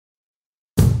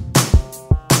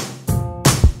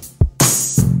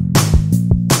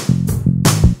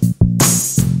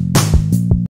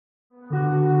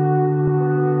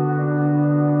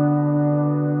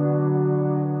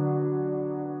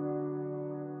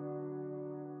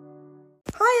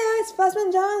guys, Thasmin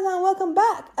and Djarins, and welcome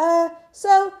back.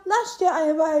 So last year I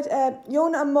invited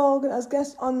Yona and Morgan as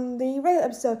guests on the regular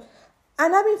episode,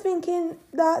 and I've been thinking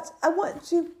that I want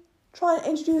to try and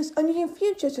introduce a new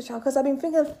future to the channel because I've been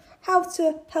thinking of how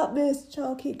to help this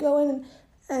channel keep going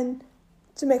and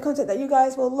to make content that you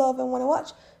guys will love and want to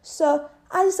watch. So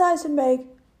I decided to make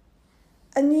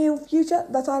a new future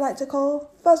that I like to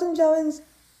call Thasmin and Djarins,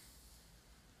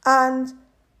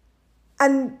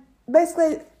 and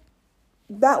basically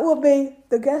that will be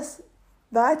the guests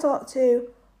that I talk to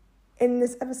in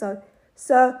this episode.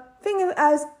 So think of it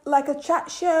as like a chat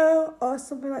show or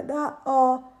something like that,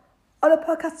 or other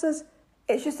podcasters.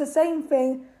 It's just the same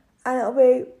thing, and it'll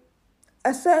be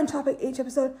a certain topic each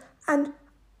episode. And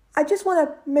I just want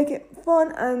to make it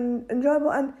fun and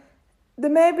enjoyable. And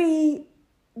there may be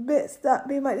bits that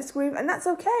we might disagree with, and that's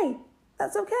okay.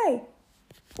 That's okay.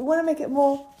 We want to make it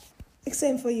more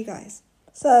exciting for you guys.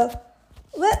 So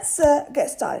let's get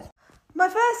started. My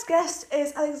first guest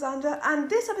is Aleksander, and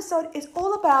this episode is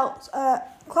all about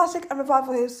classic and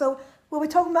revival heroes. So we'll be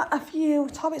talking about a few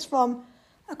topics from,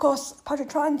 of course, Patrick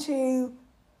Troughton to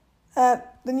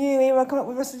the new era coming up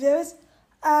with Rest of the Series.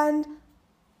 And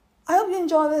I hope you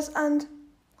enjoy this, and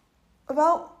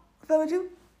without further ado,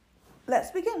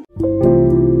 let's begin.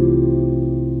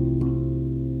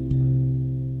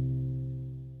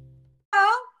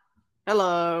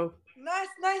 Hello. Nice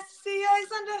to see you,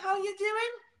 Aleksander. How are you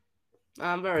doing?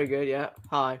 I'm very good, yeah.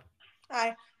 Hi.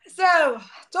 Hi. So,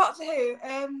 Doctor Who.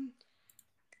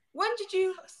 When did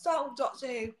you start with Doctor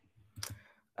Who?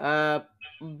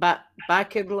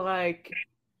 Back in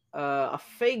I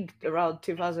think around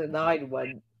 2009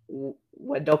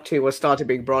 when Doctor Who was started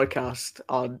being broadcast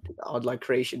on like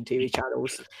creation TV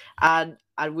channels, and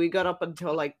we got up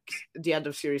until like the end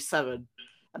of series 7.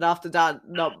 And after that,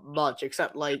 not much,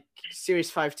 except like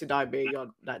series 5 to 9 being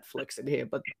on Netflix in here,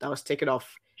 but that was taken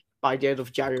off by the end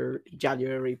of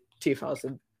January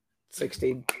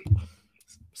 2016.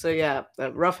 So yeah,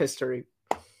 rough history.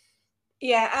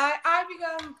 Yeah, I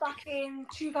began back in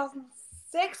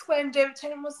 2006 when David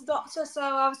Tennant was the Doctor.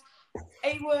 So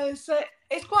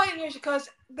it's quite unusual because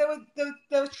there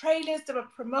were trailers, there were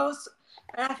promos,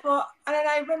 and then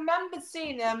I remembered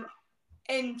seeing them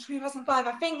in 2005.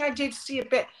 I think I did see a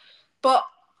bit, but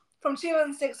from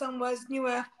 2006 onwards,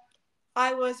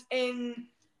 I was in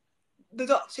the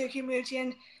Doctor Who community,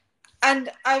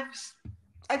 and I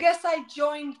guess I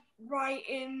joined right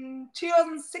in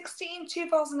 2016,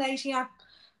 2018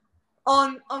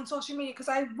 on social media, because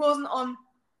I wasn't on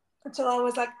until I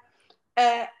was like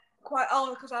quite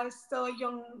old, because I was still a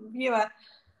young viewer,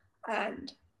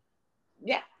 and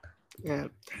yeah.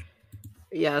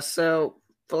 So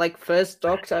for like first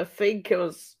Doctor, I think it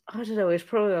was, I don't know, it's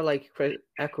probably like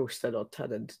Eccleston or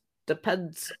Tennant.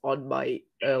 Depends on my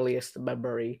earliest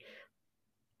memory,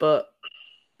 but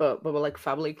like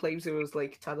family claims it was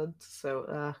like Tennant.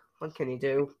 So what can you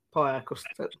do? Poor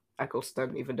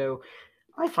Eccleston, even though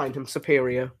I find him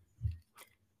superior.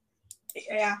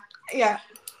 Yeah.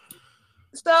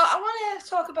 So I want to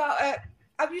talk about.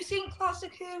 Have you seen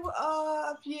Classic Who?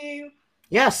 Have you?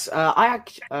 Yes, I'm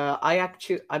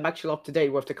actually up to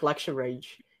date with the collection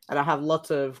range, and I have lots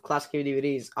of classic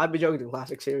DVDs. I'm enjoying the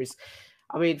classic series.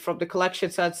 I mean, from the collection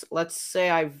sets, let's say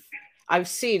I've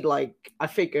seen like I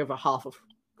think over half of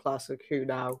classic Who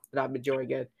now, and I'm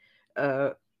enjoying it.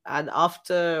 And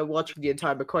after watching the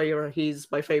entire McCoy era, he's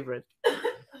my favorite.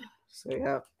 So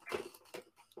yeah.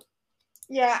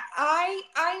 Yeah, I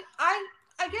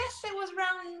guess it was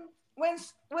around when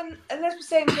Elizabeth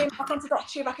Same came back onto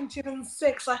Doctor Who back in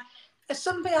 2006. Like, it's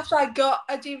something after I got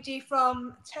a DVD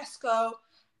from Tesco,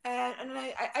 and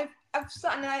then I've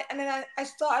started, and then I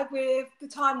started with the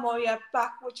Time Warrior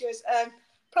back, which was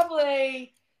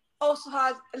probably also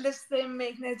had Elizabeth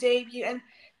making her debut, and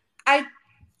I'm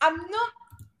not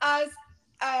as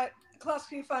a Classic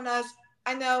Who fan as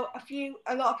I know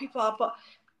a lot of people are, but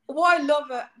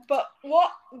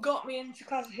what got me into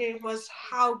Classic Who was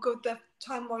how good the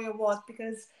Time Warrior was,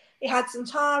 because it had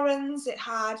Centaureans, it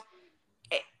had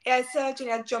Surgeon,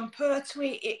 it had John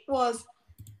Pertwee, it was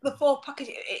the full package,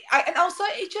 and also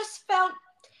it just felt,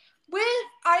 with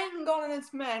Iron God and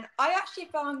his men, I actually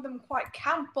found them quite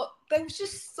camp, but they were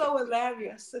just so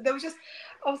hilarious. So I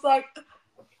was like,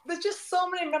 there's just so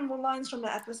many memorable lines from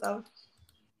that episode.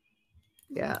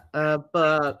 Yeah,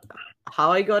 but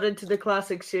how I got into the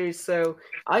classic series, so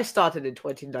I started in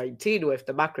 2019 with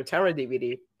the Macro Terror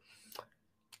DVD.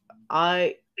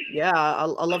 I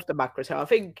love the Macro Terror. I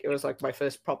think it was like my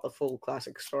first proper full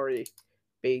classic story,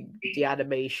 being the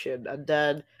animation, and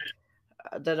then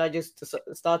I just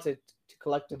started to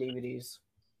collect the DVDs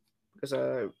because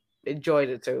I enjoyed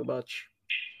it so much.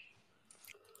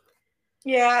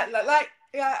 Yeah,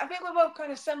 yeah, I think we're both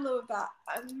kind of similar with that,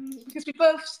 because we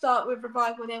both start with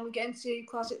revival and then we get into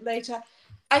classic later.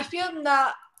 I feel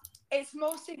that it's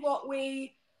mostly what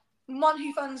we Modern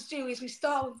Who fans do is we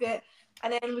start with it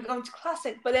and then we go into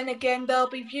classic. But then again, there'll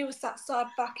be viewers that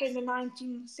started back in the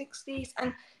 1960s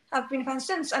and have been fans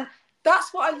since. And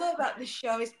that's what I love about this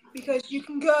show is because you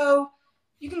can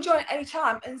join at any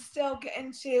time and still get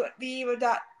into the era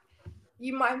that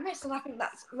you might have missed. And I think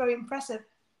that's very impressive.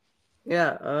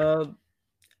 Yeah,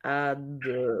 and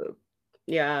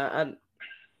yeah,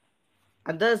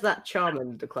 and there's that charm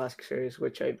in the classic series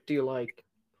which I do like.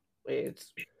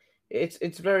 It's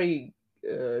it's very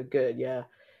good, yeah,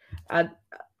 and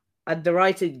and the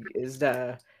writing is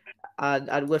there,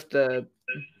 and with the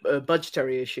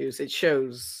budgetary issues, it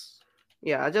shows.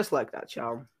 Yeah, I just like that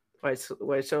charm. Where it's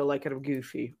sort of like kind of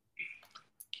goofy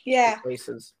in Yeah,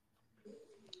 places.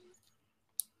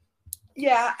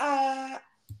 yeah.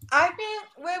 I think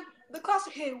with the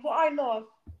classic here, what I love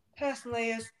personally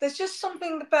is there's just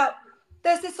something about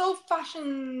there's this old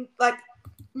fashioned like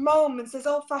moments, there's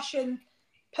old fashioned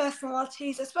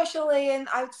personalities, especially in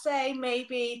I would say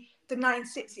maybe the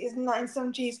 1960s and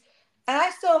 1970s, and I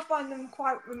still find them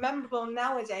quite memorable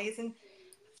nowadays. And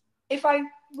if I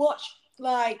watch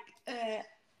like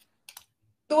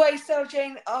the way Sarah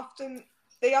Jane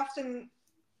they often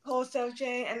call Sarah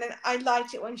Jane, and then I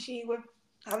liked it when she would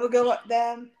have a go at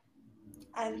them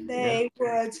and Yeah, they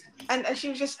would, and she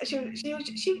was just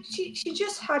she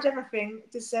just had everything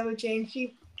to Sarah Jane.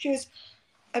 She was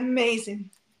amazing.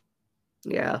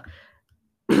 yeah,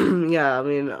 yeah. I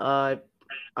mean, I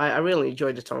really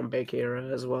enjoyed the Tom Baker era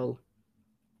as well.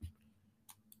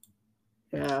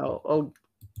 Yeah, oh,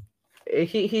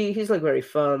 he's like very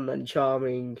fun and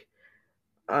charming,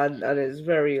 and is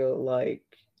very like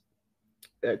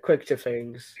quick to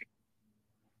things,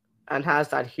 and has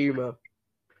that humor.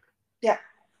 Yeah,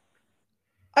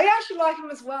 I actually like him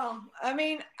as well. I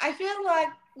mean, I feel like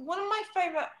one of my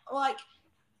favorite like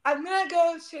I'm gonna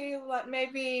go to like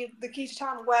maybe the Keita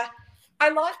time where I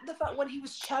liked the fact when he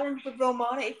was challenged with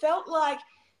Romana. It felt like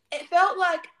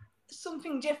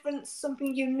something different,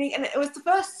 something unique, and it was the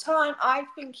first time I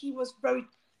think he was very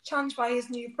challenged by his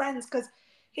new friends because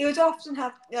he would often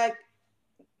have like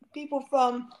people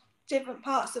from different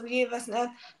parts of the universe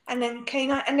and then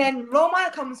K9 and then Romana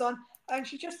comes on and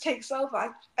she just takes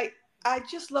over. I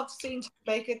just love seeing Tom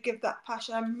Baker give that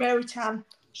passion. And Mary Tam,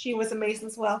 she was amazing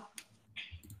as well.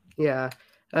 Yeah,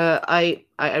 I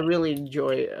really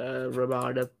enjoy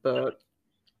Ramada, but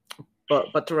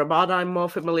the Ramada I'm more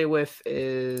familiar with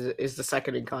is the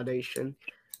second incarnation.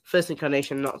 First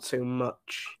incarnation, not so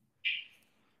much.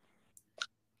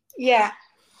 Yeah,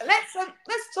 let's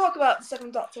talk about the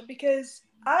Second Doctor because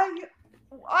I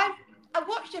I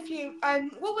watched a few.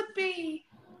 What would be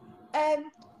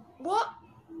what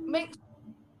makes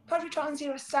Patrick Troughton's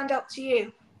Zero stand out to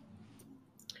you?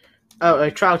 Oh,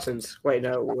 Troughton's. Wait,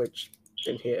 no, which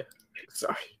in here?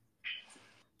 Sorry.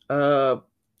 Uh,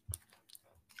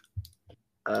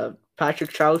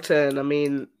 Patrick Troughton. I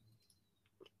mean,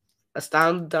 a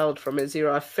standout from his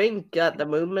era. I think at the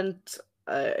moment,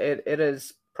 it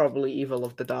is probably Evil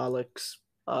of the Daleks.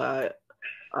 I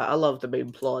love the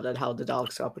main plot and how the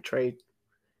Daleks are portrayed.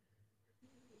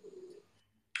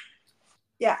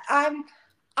 Yeah,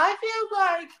 I feel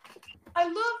like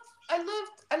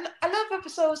I love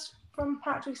episodes from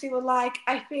Patrick Stewart. Like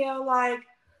I feel like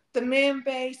the Moon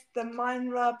Base, the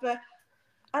Mind Robber,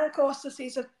 and of course the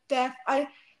Seas of Death.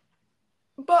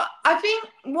 But I think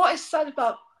what is sad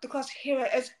about the classic hero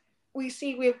is we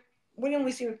see with William,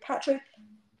 we see with Patrick,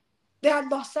 they had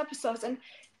lost episodes, and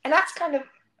that's kind of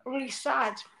really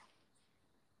sad.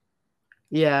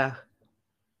 Yeah,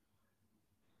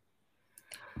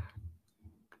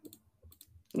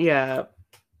 yeah,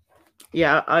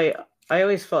 yeah. I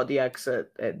always thought the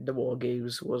exit at the War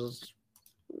Games was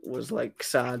like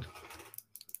sad.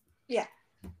 Yeah,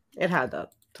 It had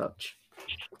that touch.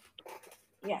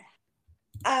 yeah.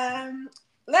 Um,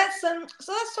 let's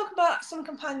talk about some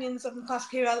companions of the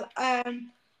classic hero.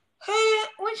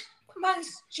 Which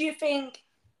companions do you think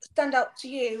stand out to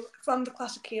you from the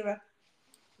classic era?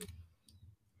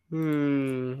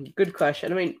 Good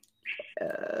question. I mean,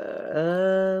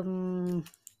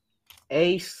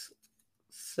 Ace,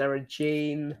 Sarah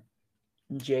Jane,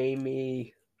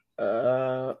 Jamie.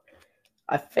 Uh,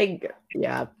 I think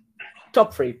yeah,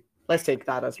 top three. Let's take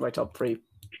that as my top three.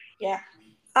 Yeah.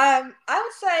 I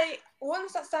would say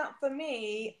ones that stand out for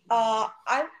me are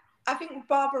I think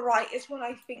Barbara Wright is one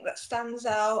I think that stands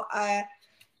out.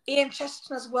 Ian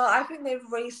Chesterton as well. I think they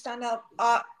really stand out.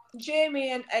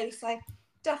 Jamie and Ace,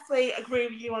 definitely agree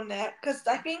with you on that because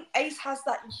I think Ace has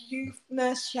that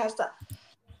youthness, she has that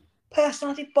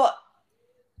personality. But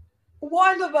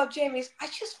what I love about Jamie is I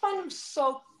just find him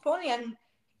so funny and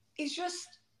he's just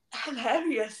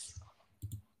hilarious.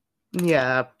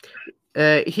 Yeah,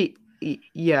 he's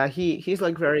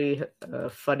like very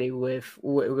funny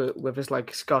with his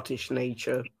like Scottish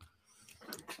nature,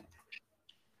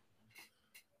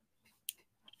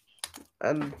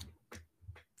 and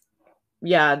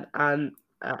yeah, and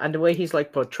the way he's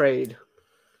like portrayed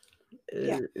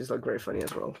Yeah, is like very funny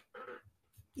as well.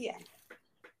 yeah.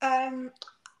 Um,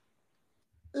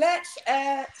 let's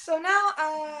talk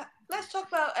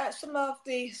about some of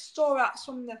the story arcs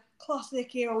from the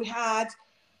classic era we had.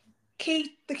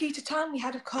 Key to Time. We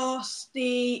had, of course,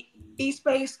 the East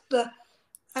Base,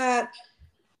 uh,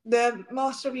 the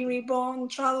Master Being Reborn,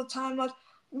 Trial of Time Lord.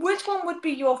 Which one would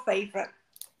be your favorite?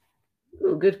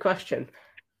 Ooh, good question.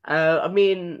 I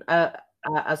mean,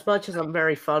 as much as I'm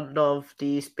very fond of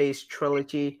the space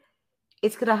trilogy,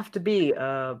 it's gonna have to be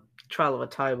Trial of a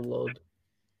Time Lord.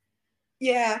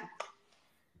 Yeah.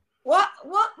 What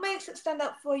makes it stand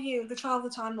out for you? The Trial of the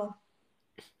Time Lord.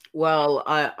 Well,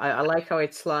 I like how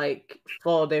it's like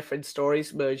four different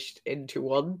stories merged into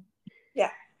one,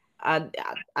 Yeah. and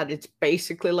it's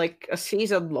basically like a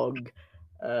season long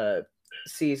uh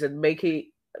season,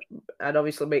 making and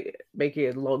obviously making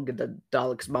it longer than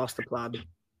Dalek's master plan.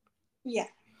 Yeah.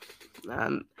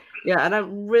 And yeah, and I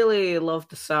really love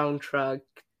the soundtrack,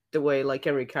 the way like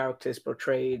every character is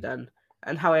portrayed, and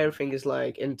how everything is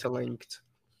like interlinked.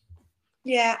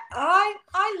 Yeah,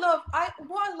 I love I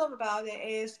what I love about it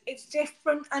is it's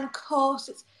different and of course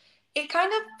it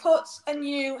kind of puts a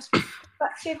new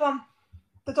perspective on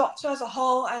the Doctor as a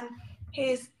whole and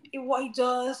his what he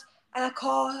does and of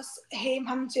course him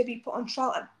having to be put on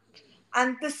trial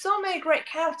and there's so many great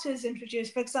characters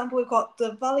introduced. For example, we've got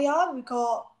the Valiant, we've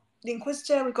got the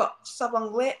Inquisitor, we've got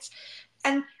Sablon Glitz,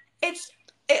 and it's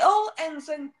it all ends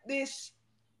in this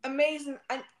amazing.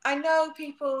 And I know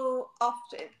people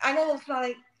often, I know the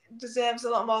finale deserves a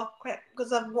lot more credit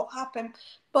because of what happened,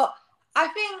 but I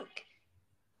think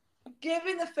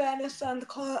given the fairness and the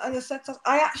colour and the success,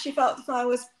 I actually felt the finale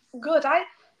was good. I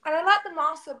like the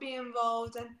master being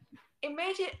involved, and it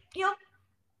made it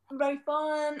very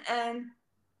fun and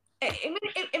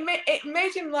it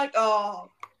made him like, oh,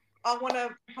 I want to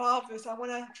part of this. I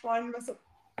want to try and mess up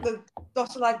the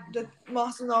doctor like the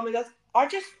master normally does. I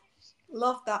just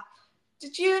love that.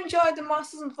 Did you enjoy the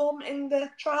master's involvement in the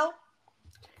trial?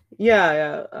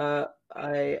 Yeah, yeah.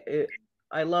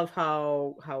 I love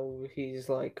how he's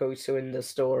like goes to in the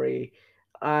story,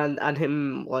 and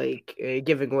him like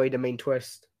giving away the main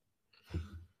twist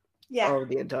Yeah, of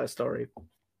the entire story.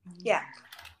 yeah.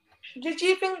 Did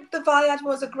you think the Valiant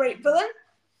was a great villain?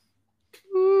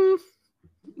 Mm,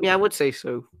 yeah, I would say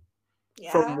so.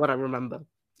 From Yeah, what I remember,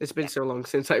 it's been yeah, so long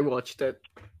since I watched it.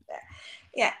 yeah.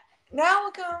 Yeah. Now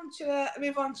we're going to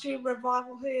move on to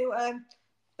Revival Who.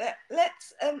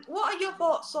 Let's. What are your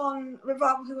thoughts on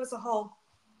Revival Who as a whole?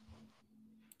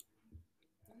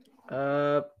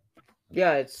 Uh,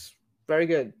 yeah, it's very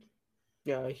good.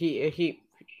 Yeah,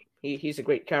 he's a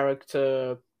great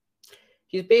character.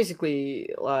 He's basically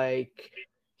like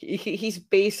he's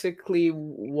basically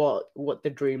what the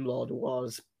Dream Lord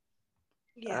was,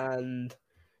 Yeah, and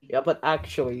yeah, but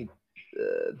actually,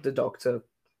 the Doctor,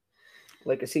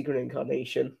 like a secret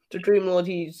incarnation. The Dream Lord,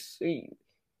 he's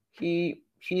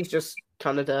just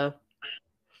kind of there.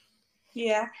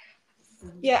 yeah,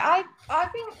 yeah. I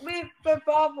think with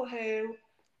Revival Who,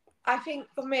 I think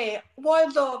for me, what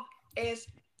I love is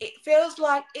it feels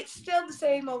like it's still the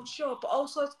same old show, but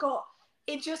also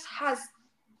it just has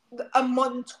a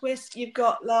modern twist. We've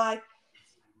got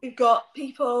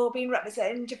people being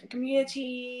represented in different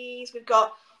communities. We've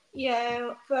got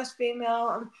first female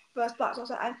and first black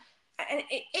daughter, and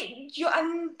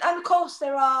of course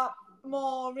there are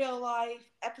more real life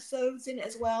episodes in it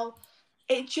as well.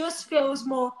 It just feels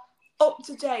more up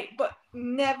to date, but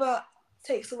never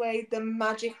takes away the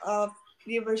magic of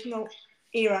the original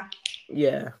era.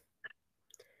 Yeah.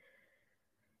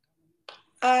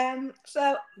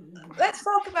 So let's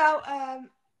talk about um,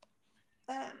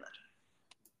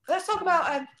 let's talk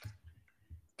about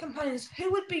companions.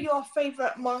 Who would be your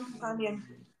favourite modern companion?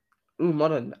 Ooh,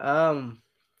 modern. I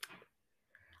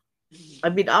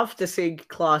mean, after seeing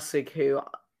classic,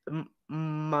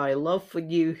 my love for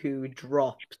you who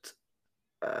dropped.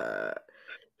 Uh,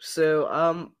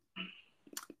 so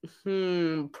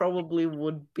probably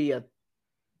would be a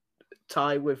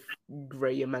tie with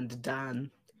Graham and Dan.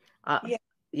 Uh, Yeah,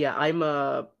 yeah, I'm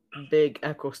a big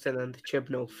Eccleston and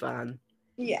Chibnall fan.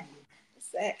 yeah,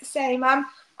 same.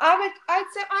 I'd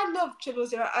say I love Triple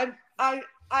Zero. I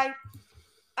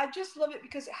I just love it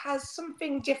because it has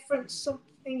something different,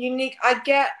 something unique. I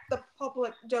get the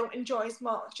public don't enjoy as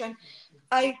much, and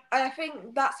I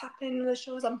think that's happening in the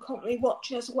shows I'm currently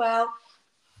watching as well.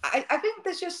 I think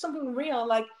there's just something real,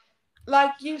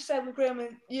 like you said with Graham,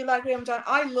 and you like Graham Dunn.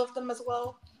 I love them as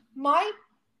well. My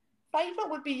favorite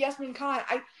would be Yasmin Khan.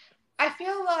 I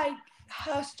feel like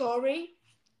her story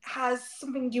has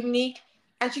something unique,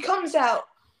 and she comes out.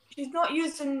 She's not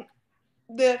using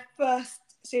the first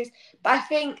series, but I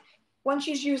think when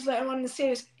she's used later on in the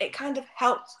series, it kind of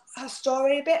helps her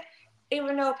story a bit,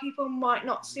 even though people might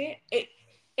not see it.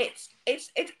 It's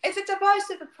a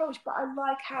divisive approach, but I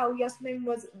like how Yasmin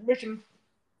was written.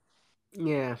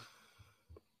 Yeah.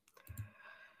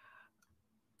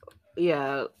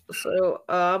 Yeah, so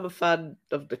I'm a fan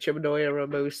of the Chibnall era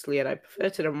mostly, and I prefer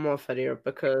to the Moffat era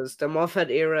because the Moffat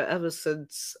era, ever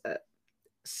since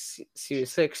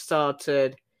Series 6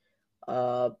 started,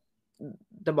 uh,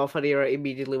 the Moffat era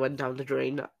immediately went down the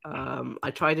drain.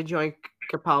 I tried to join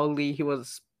Capaldi. He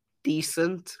was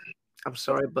decent. I'm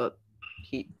sorry, but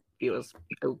he was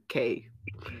okay.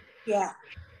 Yeah,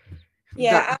 That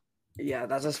yeah, yeah,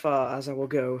 that's as far as I will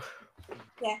go.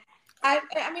 yeah. I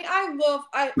mean I love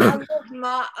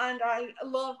Matt and I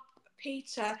love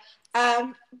Peter.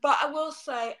 But I will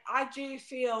say I do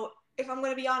feel, if I'm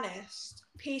going to be honest,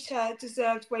 Peter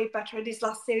deserved way better in his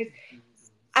last series.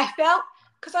 I felt,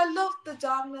 because I loved the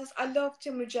Darkness, I loved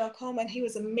him with Joe Coleman. He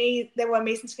was amazing. They were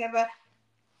amazing together.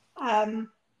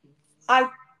 Um, I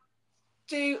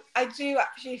I do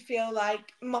actually feel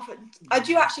like Moffat. I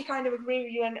do actually kind of agree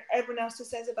with you and everyone else who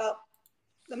says about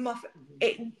the Moffat.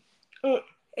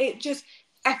 It just.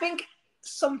 I think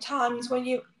sometimes when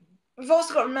you, we've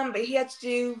also got to remember he had to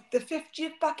do the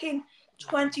 50th back in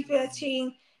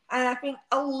 2013, and I think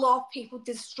a lot of people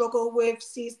did struggle with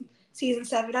season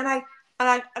 7, and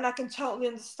I can totally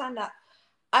understand that.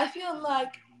 I feel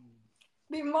like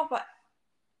with Moffat,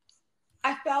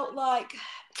 I felt like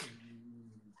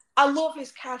I love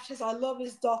his characters, I love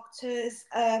his doctors,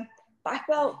 but I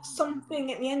felt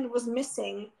something at the end was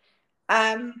missing.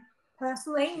 Um,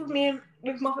 Personally, with me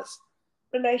with Moffat's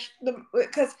relation,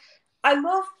 because I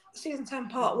love season 10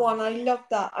 part 1. I love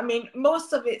that. I mean,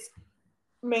 most of it's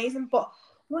amazing, but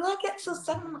when I get to the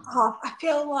second half, I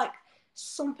feel like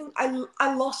something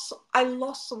I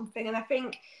lost something, and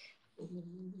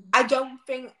I don't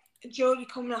think Jodie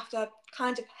coming after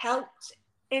kind of helped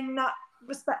in that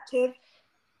perspective.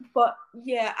 But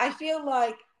yeah, I feel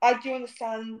like I do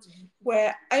understand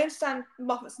where I understand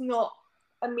Moffat's not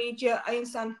immediate. I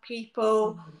understand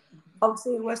people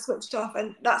obviously were switched off,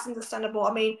 and that's understandable.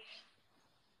 I mean,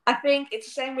 I think it's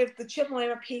the same with the Chibnall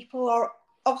era. People are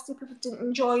obviously people didn't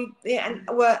enjoy it and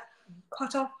were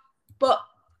cut off, but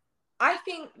I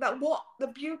think that what the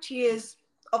beauty is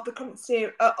of the current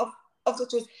series of the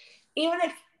series, even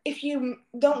if you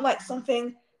don't like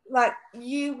something, like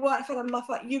you weren't a fan of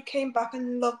Moffat, you came back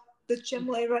and loved the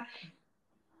Chibnall era.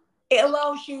 It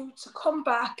allows you to come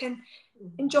back and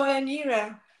enjoy a new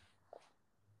era.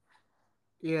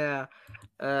 Yeah.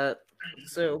 Uh,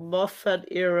 so Moffat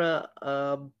era,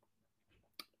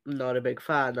 not a big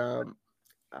fan.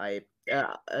 I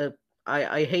uh, uh,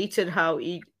 I hated how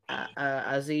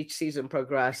as each season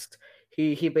progressed,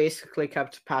 he basically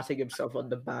kept patting himself on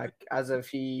the back as if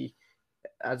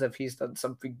he's done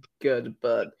something good,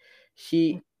 but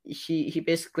he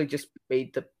basically just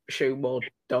made the show more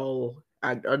dull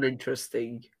and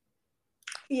uninteresting.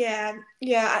 Yeah,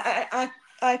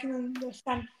 I can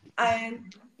understand.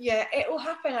 Yeah, it will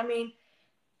happen. I mean,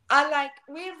 I like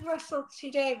with Russell T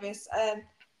Davis.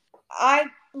 I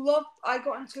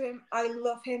got into him. I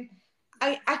love him.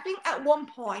 I think at one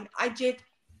point I did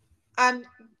um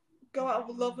go out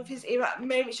of love with his era.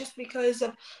 Maybe it's just because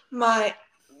of my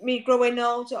me growing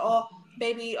older, or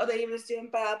maybe other eras doing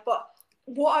better. But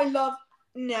what I love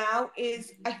now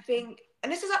is, I think,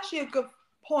 and this is actually a good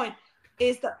point,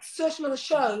 is that certain of the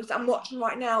shows I'm watching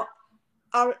right now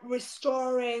are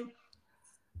restoring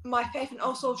my faith and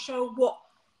also show what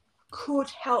could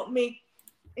help me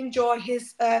enjoy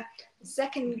his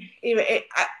second era.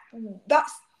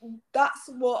 That's that's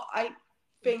what I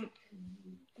think.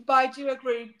 But I do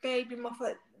agree, maybe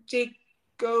Moffat did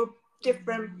go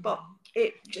different, but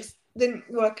it just didn't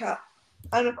work out.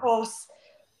 And of course,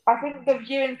 I think the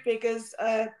viewing figures.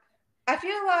 I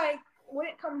feel like when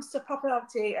it comes to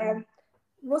popularity,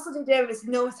 Russell T Davies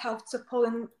knows how to pull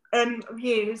in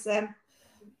views.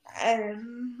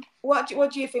 What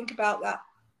do you think about that?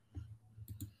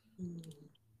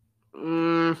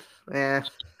 Mm, yeah,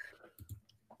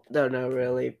 don't know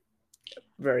really.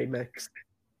 Very mixed.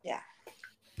 Yeah.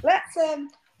 Let's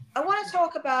I want to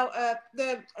talk about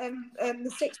the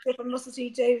 60th and Russell T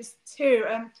Davies too.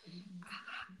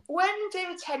 When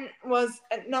David Tennant was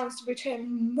announced to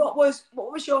return, what was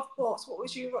your thoughts? What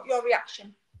was your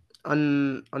reaction?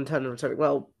 On Turn of Return.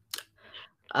 Well,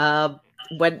 uh,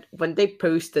 when they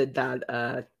posted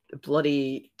that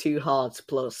bloody 2 hearts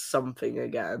plus something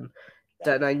again,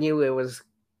 Yeah, then I knew it was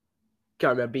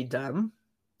gonna be them.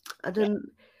 And yeah,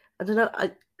 then I don't know.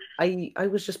 I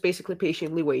was just basically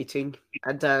patiently waiting,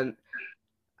 and then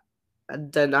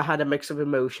I had a mix of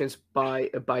emotions by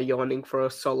yawning for a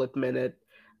solid minute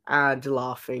and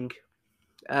laughing,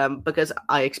 because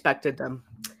I expected them,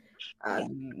 yeah,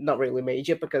 and not really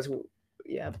major because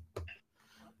yeah,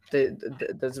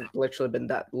 there's literally been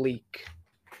that leak.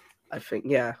 I think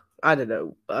yeah, I don't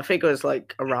know, but I think it was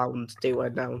like around they were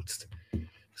announced.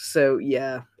 So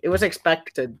yeah, it was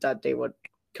expected that they would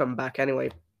come back anyway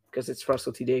because it's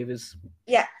Russell T Davies.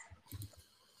 yeah.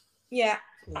 Yeah,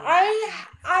 I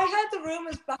heard the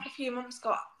rumors back a few months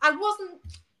ago. I wasn't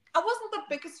the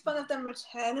biggest fan of them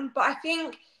returning, but I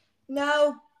think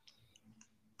now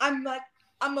I'm like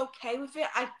I'm okay with it.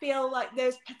 I feel like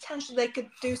there's potential they could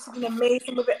do something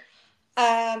amazing with it.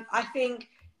 I think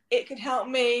it could help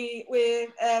me with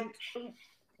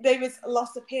David's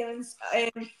lost appearance in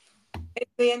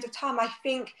the end of time. I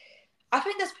think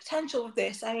there's potential with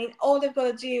this. I mean, all they've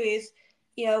got to do is,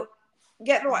 you know,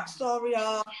 get the right story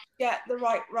arc, get the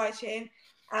right writing.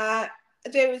 Uh,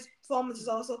 David's performance is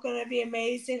also going to be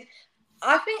amazing.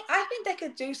 I think they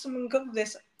could do something good with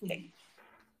this.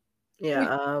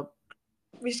 Yeah, We,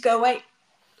 we just go wait.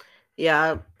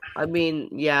 yeah. I mean,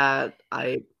 yeah.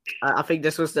 I think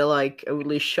this was the like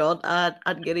only shot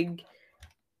at getting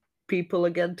people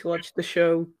again to watch the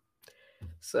show.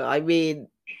 So I mean,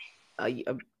 I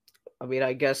mean,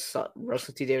 I guess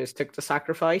Russell T Davies took the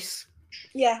sacrifice.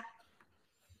 Yeah,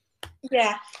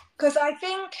 yeah. Because I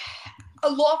think a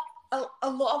lot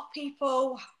of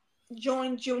people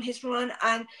joined during his run,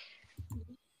 and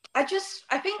I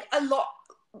think a lot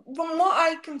from what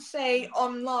I can say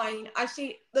online, I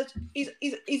see that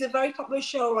he's a very popular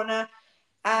showrunner,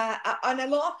 and a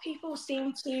lot of people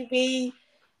seem to be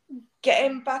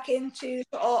getting back into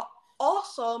or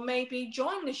also maybe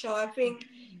join the show. I think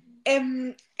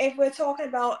if we're talking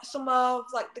about some of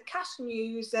like the cast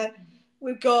news,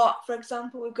 we've got, for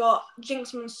example, we've got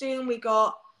Jinx Monsoon, we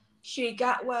got Shuri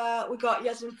Gatwa, we got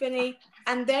Yasmin Finney,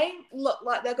 and they look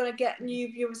like they're going to get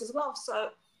new viewers as well. So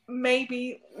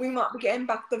maybe we might be getting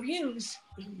back the views.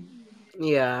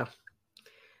 Yeah,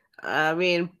 I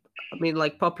mean,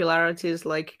 like popularity is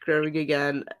like growing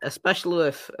again,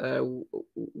 especially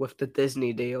with the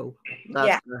Disney deal. That's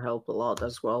Yeah, gonna help a lot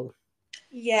as well.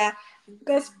 yeah.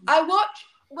 Because I watch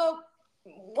well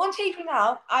on TV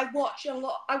now. I watch a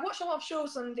lot of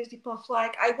shows on Disney Plus.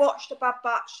 Like I watched The Bad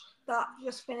Batch that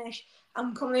just finished.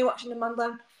 I'm currently watching The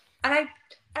Mandalorian, and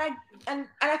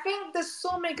I think there's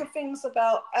so many good things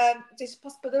about Disney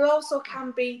Plus, but there also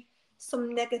can be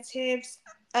some negatives.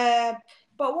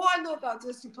 But what I love about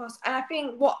Disney Plus, and I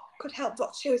think what could help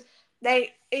Doctor Who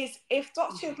is if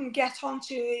Doctor Who can get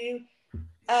onto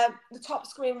the top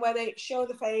screen where they show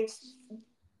the faves,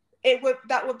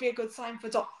 that would be a good sign for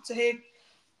Doctor Who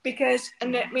because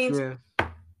and it means Yeah.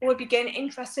 we'll be getting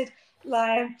interested.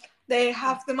 Like they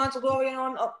have the Mandalorian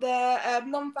on up there,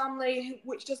 Mom Family,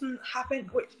 which doesn't happen,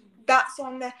 which that's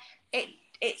on there.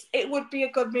 It would be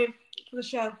a good move for the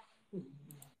show.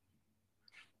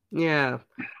 Yeah,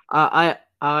 I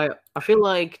feel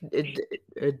like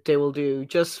they will do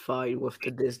just fine with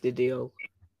the Disney deal.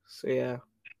 So yeah,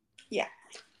 Yeah.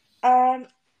 Um,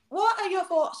 what are your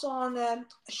thoughts on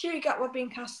Shuri Gatwa being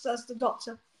cast as the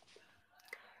Doctor?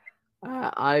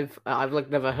 I've like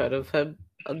never heard of him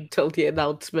until the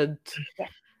announcement.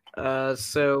 Yeah.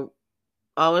 So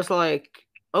I was like,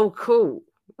 oh cool,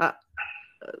 uh,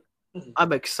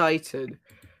 I'm excited.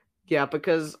 Yeah,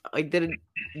 because I didn't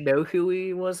know who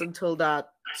he was until that.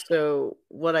 So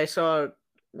when I saw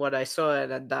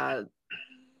it and that,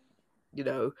 you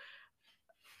know,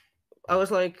 I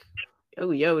was like,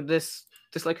 oh yo, this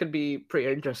like could be pretty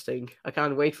interesting. I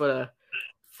can't wait for the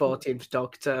 14th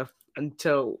Doctor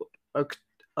until Oc-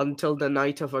 until the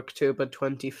night of October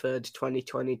 23rd,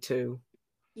 2022.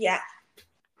 Yeah.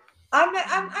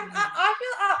 I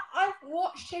feel I've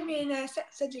watched him in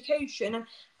Sex Education, and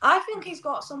I think he's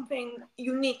got something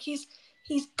unique. He's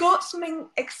got something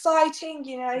exciting.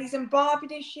 You know, he's in Barbie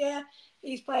this year.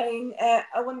 He's playing a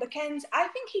Wonder Kens. I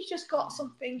think he's just got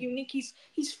something unique. He's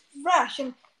fresh,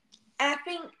 and I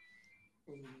think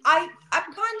I'm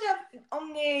kind of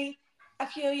only a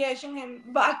few years younger than him,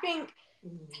 but I think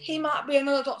he might be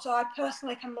another Doctor I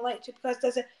personally can relate to because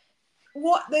there's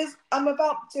I'm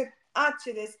about to add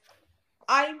to this,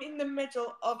 I'm in the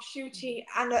middle of Shooty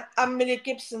and Millie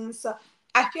Gibson, so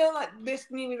I feel like this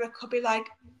new era could be like,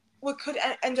 we could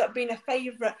end up being a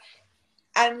favourite.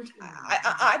 And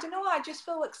I don't know, I just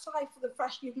feel excited for the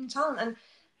fresh new talent and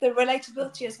the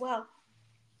relatability as well.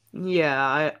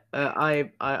 Yeah,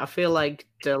 I feel like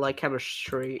the like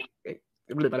chemistry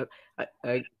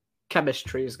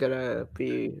is gonna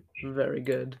be very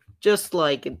good, just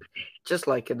like in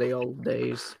the old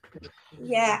days.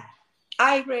 Yeah,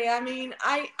 I agree. I mean,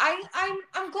 I'm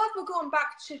glad we're going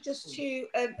back to just to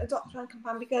a Doctor and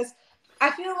Companion, because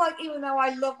I feel like even though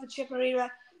I love the Chipper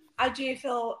era, I do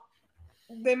feel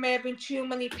there may have been too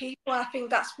many people. I think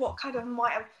that's what kind of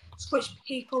might have switched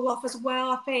people off as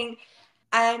well. I think,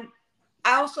 and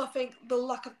I also think the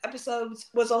lack of episodes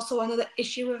was also another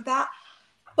issue with that.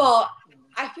 But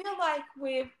I feel like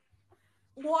with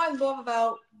what I love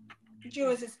about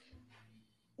Jurors is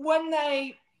when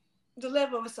they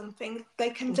deliver with something, they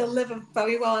can deliver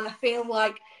very well. And I feel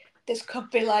like this could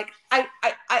be like I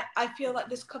feel like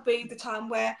this could be the time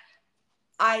where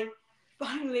I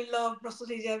finally love Russell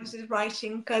T Davies's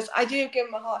writing, because I do give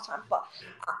him a hard time, but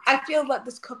I feel like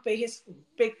this could be his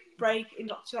big break in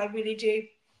Doctor. I really do.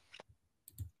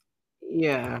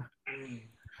 Yeah,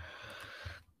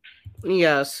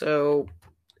 yeah. So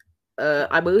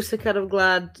I'm also kind of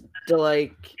glad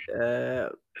the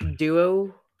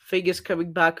duo thing is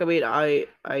coming back. I mean, I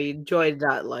enjoyed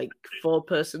that like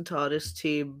 4-person TARDIS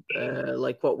team,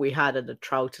 like what we had in the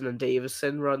Troughton and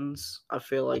Davison runs. I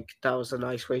feel like that was a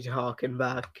nice way to harken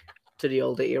back to the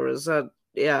older eras. And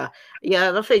yeah,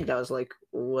 and I think that was like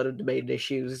one of the main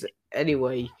issues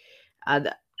anyway.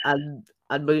 And and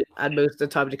most of the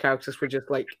time the characters were just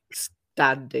like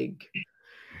standing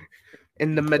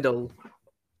in the middle of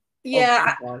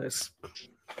Yeah, the TARDIS.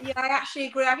 yeah, I actually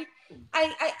agree. I mean,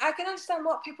 I can understand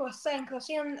what people are saying, because I've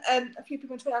seen a few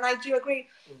people on Twitter, and I do agree.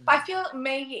 But I feel like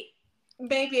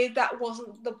maybe that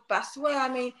wasn't the best way. I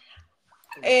mean,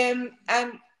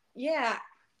 yeah,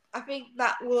 I think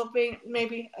that will be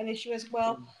maybe an issue as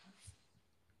well.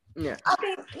 Yeah. I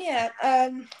think, yeah.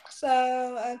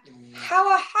 So,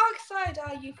 how excited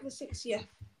are you for the 60th?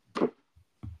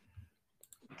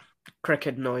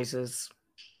 Cricket noises.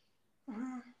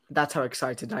 Mhm. That's how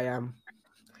excited I am.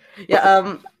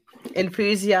 Yeah,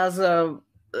 enthusiasm.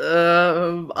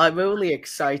 I'm only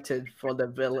excited for the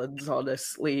villains,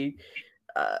 honestly.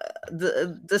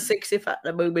 The 60th at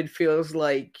the moment feels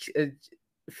like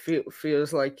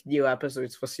new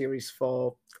episodes for series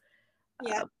 4.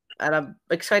 Yeah, And I'm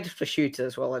excited for Shooter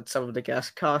as well, and some of the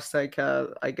guest cast, I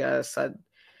guess. And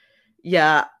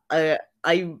yeah,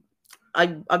 I'm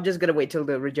just gonna wait till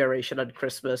the regeneration on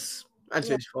Christmas and yeah,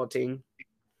 series 14.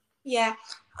 yeah.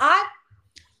 I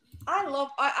I love.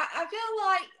 I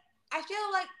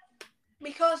feel like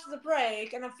because of the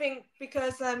break, and I think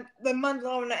because the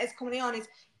Mandalorian that is coming on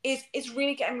is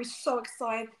really getting me so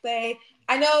excited.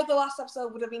 I know the last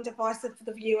episode would have been divisive for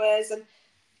the viewers, and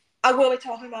I will be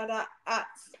talking about that at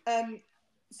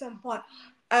some point.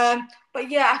 But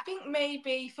yeah, I think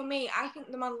maybe for me, I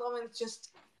think the Mandalorian is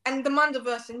just, and the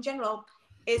Mandoverse in general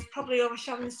is probably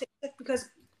overshadowing the 60th, because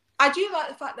I do like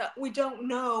the fact that we don't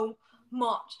know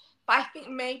much, but I think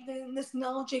maybe the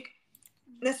nostalgic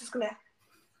this is gonna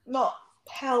not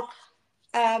help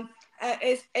um,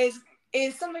 is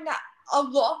something that a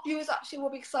lot of viewers actually will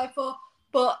be excited for.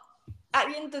 But at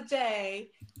the end of the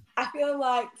day, I feel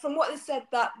like from what they said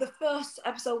that the first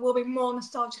episode will be more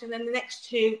nostalgic, and then the next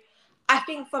two, I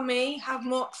think for me, have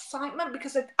more excitement,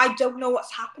 because I don't know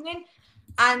what's happening,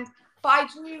 and but I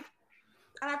do,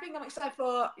 and I think I'm excited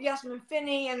for Yasmin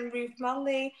Finney and Ruth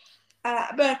Manley,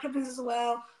 Bernard Cribbins as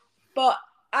well. But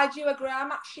I do agree,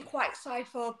 I'm actually quite excited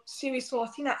for Series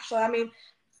 14, actually. I mean,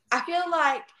 I feel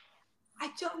like,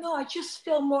 I don't know, I just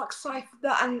feel more excited for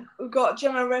that. And we've got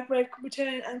Gemma Redgrave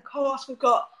returning, and of course, we've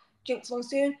got Jinx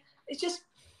Monsoon. I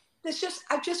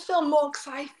just feel more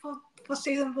excited for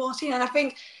season 14. And I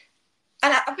think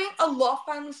a lot of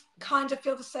fans kind of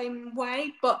feel the same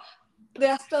way, but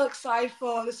they're still excited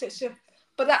for the 60th.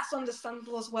 But that's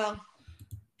understandable as well.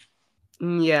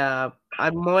 Yeah,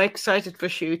 I'm more excited for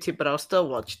Shooty, but I'll still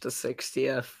watch the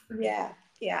 60th. Yeah,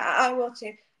 yeah, I will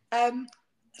too.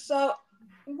 So,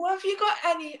 what have you got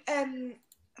any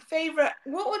favorite?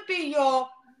 What would be your?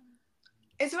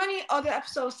 Is there any other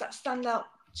episodes that stand out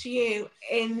to you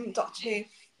in Doctor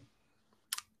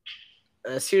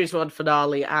Who? Series 1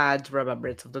 finale and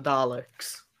Remembrance of the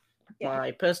Daleks. Yeah,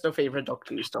 My personal favorite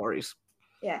Doctor Who stories.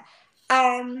 yeah.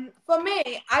 For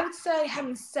me, I would say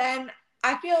Heaven Sent.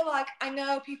 I feel like I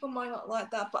know people might not like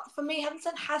that, but for me, Heaven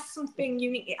Sent has something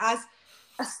unique. It has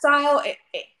a style.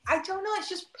 I don't know. It's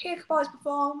just pick about his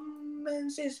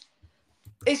performances.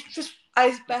 it's just at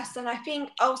its best. And I think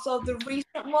also the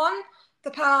recent one,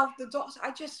 The Power of the Doctor,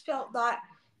 I just felt that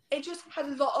it just had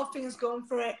a lot of things going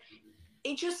for it.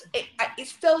 It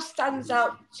still stands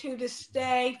out to this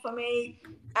day for me,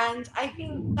 and I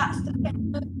think that's the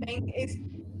thing is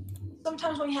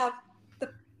sometimes when you have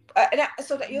an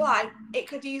episode that you like, it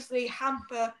could easily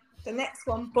hamper the next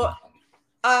one, but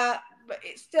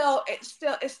it's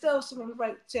still something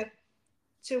great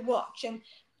to watch, and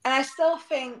I still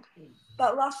think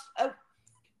that last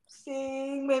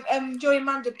scene with Joey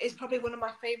Mandip is probably one of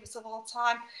my favorites of all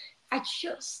time. I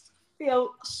just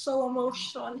feel so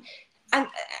emotional,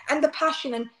 and the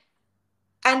passion,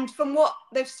 and from what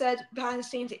they've said behind the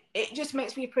scenes, it just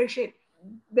makes me appreciate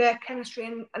their chemistry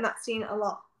and that scene a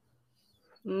lot.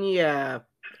 Yeah.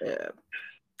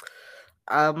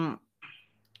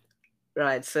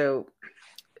 Right. So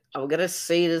I'm gonna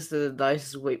say this in the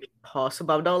nicest way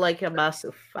possible. I'm not like a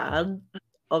massive fan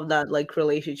of that like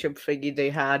relationship thingy they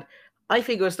had. I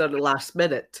think it was done the last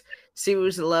minute.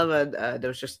 Series 11, there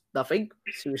was just nothing.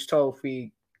 Series 12,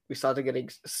 we started getting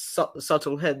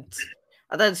subtle hints,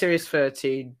 and then Series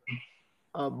 13,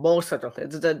 more subtle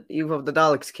hints. And then Eve of the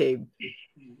Daleks came,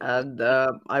 and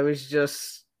I was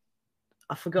just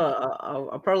I forgot.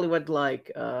 I probably went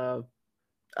like oh.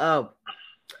 Uh,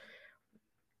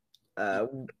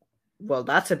 well,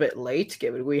 that's a bit late,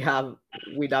 given we now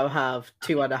have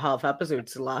 2.5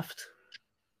 episodes left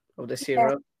of this Yeah,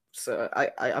 era. So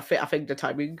I think the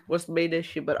timing was the main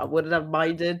issue, but I wouldn't have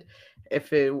minded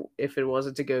if it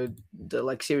wasn't to go the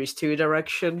like series 2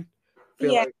 direction. I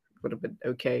feel yeah, like it would have been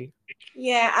okay.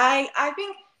 yeah. I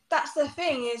think that's the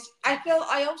thing is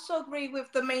I also agree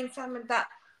with the main sentiment that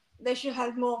they should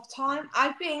have more time.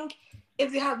 I think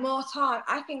if they had more time,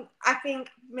 I think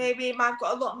maybe it might have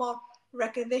got a lot more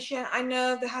recognition. I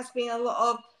know there has been a lot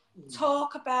of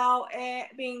talk about it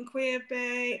being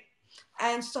queerbait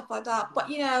and stuff like that, but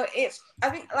it's I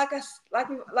think I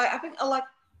think a lot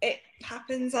it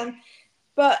happens, and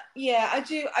but yeah, I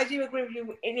do agree with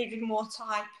you. It needed more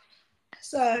time.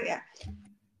 So yeah.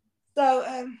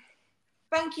 So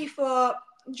thank you for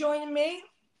joining me,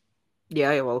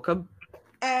 Yeah, you're welcome.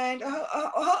 and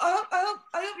I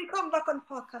hope you come back on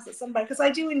the podcast at some point because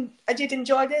I did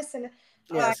enjoy this, and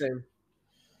Yeah, same.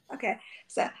 okay.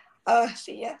 So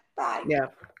see ya. Bye. Yeah.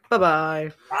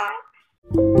 Bye-bye. Bye.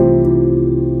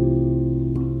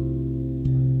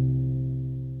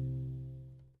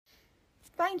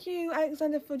 Thank you,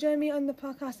 Alexander, for joining me on the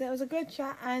podcast. It was a good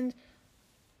chat, and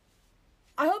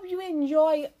I hope you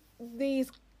enjoy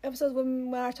these episodes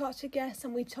where I talk to guests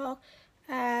and we talk.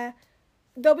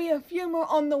 There'll be a few more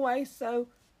on the way, so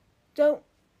don't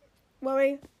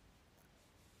worry.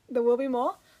 There will be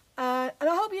more. And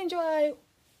I hope you enjoy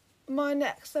my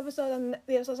next episode and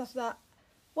the episodes after that.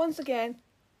 Once again,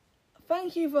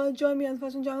 thank you for joining me on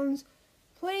Thasmin and Djarins.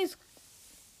 Please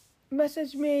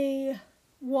message me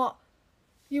what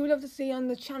you would love to see on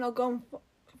the channel going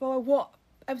forward. What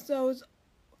episodes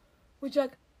would you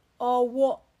like, or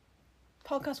what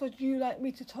podcast would you like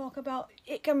me to talk about?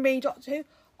 It can be Doctor Who,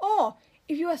 or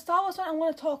if you're a Star Wars fan and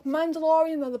want to talk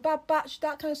Mandalorian or the Bad Batch,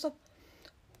 that kind of stuff,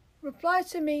 reply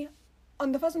to me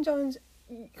on the Thasmin and Djarins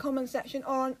comment section,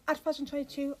 or on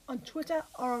 @Thasmin22 on Twitter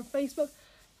or on Facebook.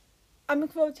 I'm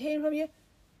looking forward to hearing from you.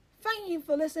 Thank you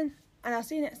for listening, and I'll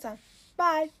see you next time.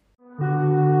 Bye.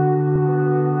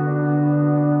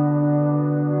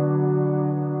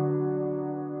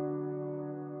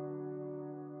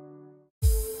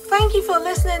 Thank you for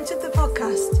listening to the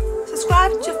podcast.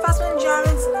 Subscribe to Thasmin and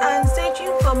Djarins and stay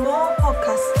tuned for more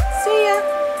podcasts. See ya!